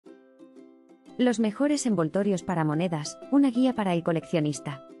Los mejores envoltorios para monedas, una guía para el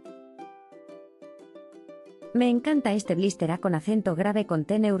coleccionista. Me encanta este blister A con acento grave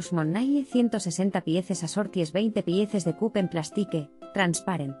conteneurs monnaie 160 pièces assorties 20 pièces de coupe en plastique,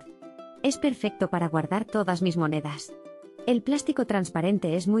 transparent. Es perfecto para guardar todas mis monedas. El plástico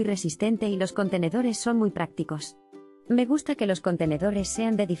transparente es muy resistente y los contenedores son muy prácticos. Me gusta que los contenedores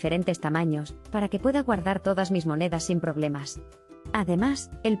sean de diferentes tamaños, para que pueda guardar todas mis monedas sin problemas. Además,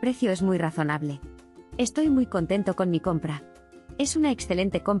 el precio es muy razonable. Estoy muy contento con mi compra. Es una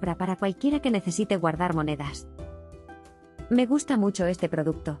excelente compra para cualquiera que necesite guardar monedas. Me gusta mucho este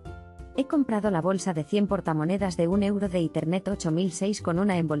producto. He comprado la bolsa de 100 portamonedas de 1 euro de Iternet 8006 con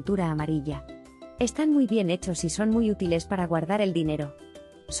una envoltura amarilla. Están muy bien hechos y son muy útiles para guardar el dinero.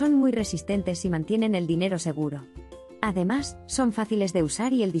 Son muy resistentes y mantienen el dinero seguro. Además, son fáciles de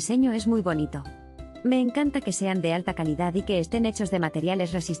usar y el diseño es muy bonito. Me encanta que sean de alta calidad y que estén hechos de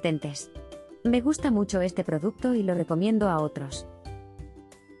materiales resistentes. Me gusta mucho este producto y lo recomiendo a otros.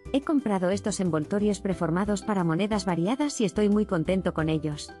 He comprado estos envoltorios preformados para monedas variadas y estoy muy contento con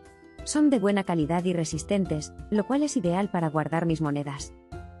ellos. Son de buena calidad y resistentes, lo cual es ideal para guardar mis monedas.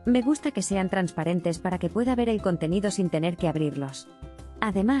 Me gusta que sean transparentes para que pueda ver el contenido sin tener que abrirlos.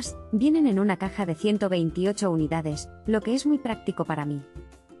 Además, vienen en una caja de 128 unidades, lo que es muy práctico para mí.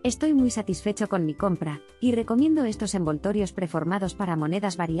 Estoy muy satisfecho con mi compra, y recomiendo estos envoltorios preformados para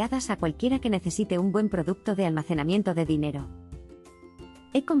monedas variadas a cualquiera que necesite un buen producto de almacenamiento de dinero.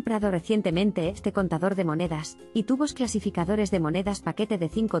 He comprado recientemente este contador de monedas, y tubos clasificadores de monedas paquete de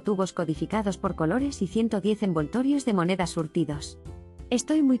 5 tubos codificados por colores y 110 envoltorios de monedas surtidos.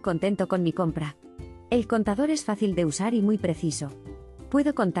 Estoy muy contento con mi compra. El contador es fácil de usar y muy preciso.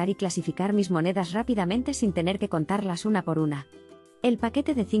 Puedo contar y clasificar mis monedas rápidamente sin tener que contarlas una por una. El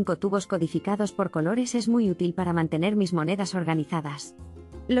paquete de 5 tubos codificados por colores es muy útil para mantener mis monedas organizadas.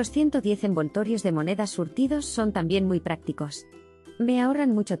 Los 110 envoltorios de monedas surtidos son también muy prácticos. Me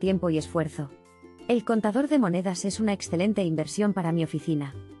ahorran mucho tiempo y esfuerzo. El contador de monedas es una excelente inversión para mi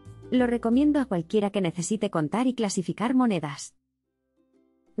oficina. Lo recomiendo a cualquiera que necesite contar y clasificar monedas.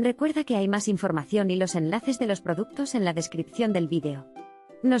 Recuerda que hay más información y los enlaces de los productos en la descripción del vídeo.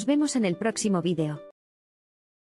 Nos vemos en el próximo vídeo.